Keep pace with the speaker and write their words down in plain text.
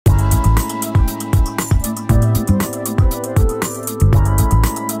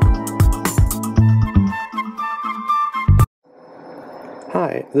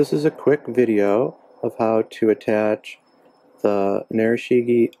This is a quick video of how to attach the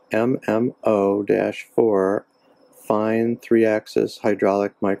Narishige MMO-4 fine 3-axis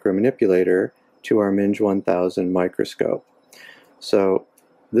hydraulic micromanipulator to our MINJ-1000 microscope. So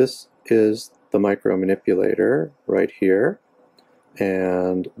this is the micromanipulator right here,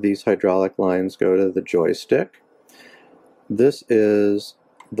 and these hydraulic lines go to the joystick. This is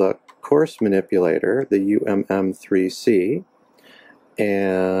the coarse manipulator, the UMM3C,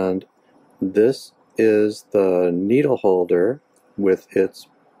 and this is the needle holder with its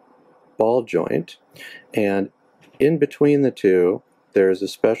ball joint, and in between the two there's a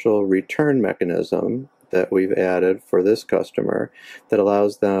special return mechanism that we've added for this customer that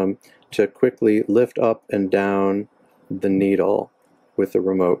allows them to quickly lift up and down the needle with the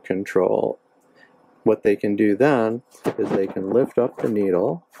remote control. What they can do then is they can lift up the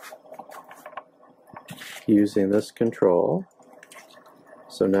needle using this control.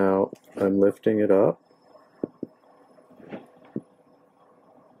 So now I'm lifting it up,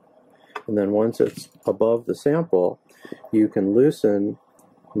 and then once it's above the sample, you can loosen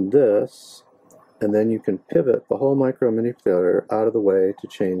this, and then you can pivot the whole micromanipulator out of the way to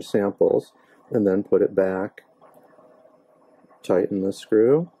change samples, and then put it back, tighten the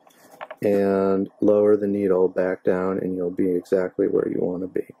screw, and lower the needle back down, and you'll be exactly where you want to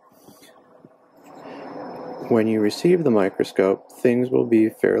be. When you receive the microscope, things will be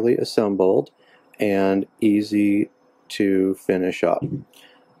fairly assembled and easy to finish up.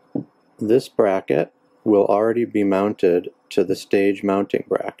 This bracket will already be mounted to the stage mounting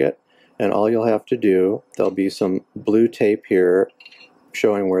bracket, and all you'll have to do, there'll be some blue tape here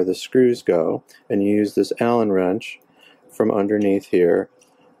showing where the screws go, and you use this Allen wrench from underneath here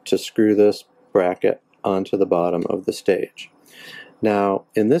to screw this bracket onto the bottom of the stage. Now,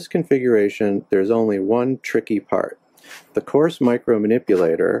 in this configuration, there's only one tricky part. The coarse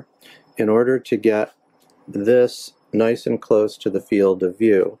micromanipulator, in order to get this nice and close to the field of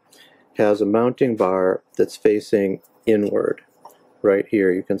view, has a mounting bar that's facing inward. Right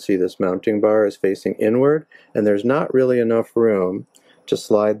here, you can see this mounting bar is facing inward, and there's not really enough room to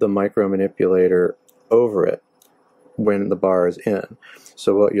slide the micromanipulator over it when the bar is in.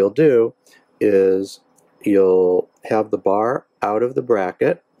 So what you'll do is you'll have the bar out of the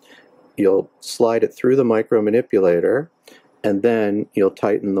bracket, you'll slide it through the micromanipulator, and then you'll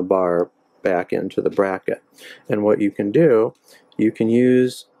tighten the bar back into the bracket. And what you can do, you can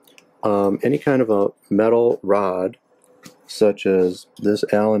use any kind of a metal rod such as this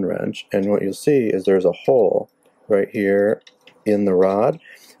Allen wrench, and what you'll see is there's a hole right here in the rod,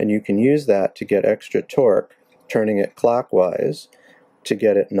 and you can use that to get extra torque, turning it clockwise to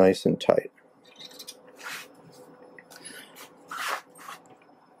get it nice and tight.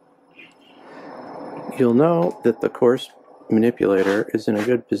 You'll know that the coarse manipulator is in a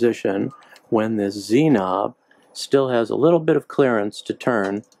good position when this Z-knob still has a little bit of clearance to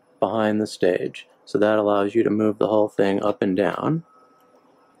turn behind the stage. So that allows you to move the whole thing up and down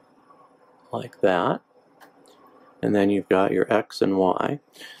like that. And then you've got your X and Y.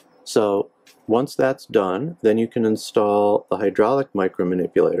 So once that's done, then you can install the hydraulic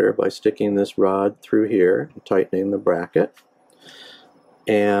micromanipulator by sticking this rod through here and tightening the bracket.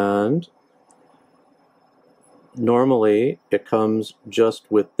 And normally it comes just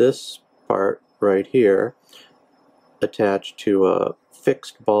with this part right here attached to a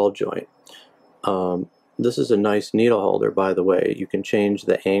fixed ball joint. This is a nice needle holder, by the way. You can change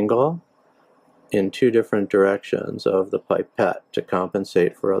the angle in two different directions of the pipette to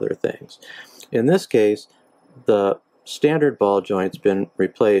compensate for other things. In this case, the standard ball joint's been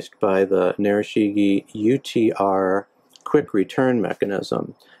replaced by the Narishige UTR quick return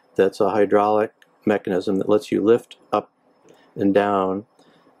mechanism. That's a hydraulic mechanism that lets you lift up and down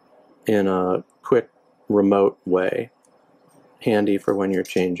in a quick remote way, handy for when you're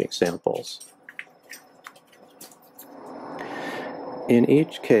changing samples. In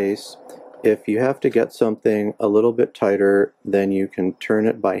each case, if you have to get something a little bit tighter, then you can turn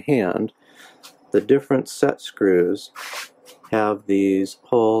it by hand. The different set screws have these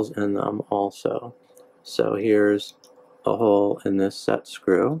holes in them also. So here's a hole in this set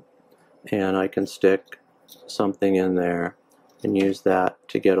screw, and I can stick something in there and use that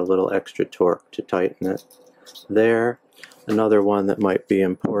to get a little extra torque to tighten it there. Another one that might be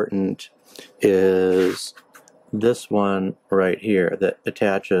important is this one right here that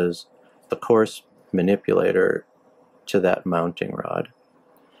attaches the coarse manipulator to that mounting rod.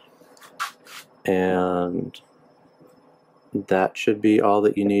 And that should be all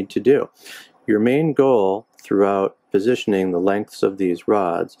that you need to do. Your main goal throughout positioning the lengths of these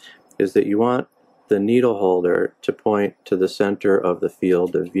rods is that you want the needle holder to point to the center of the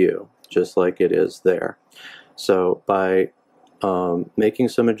field of view, just like it is there. So by making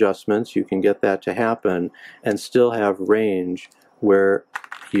some adjustments, you can get that to happen and still have range where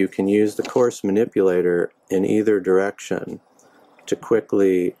you can use the coarse manipulator in either direction to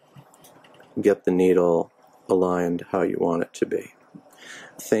quickly get the needle aligned how you want it to be.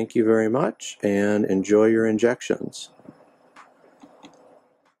 Thank you very much and enjoy your injections.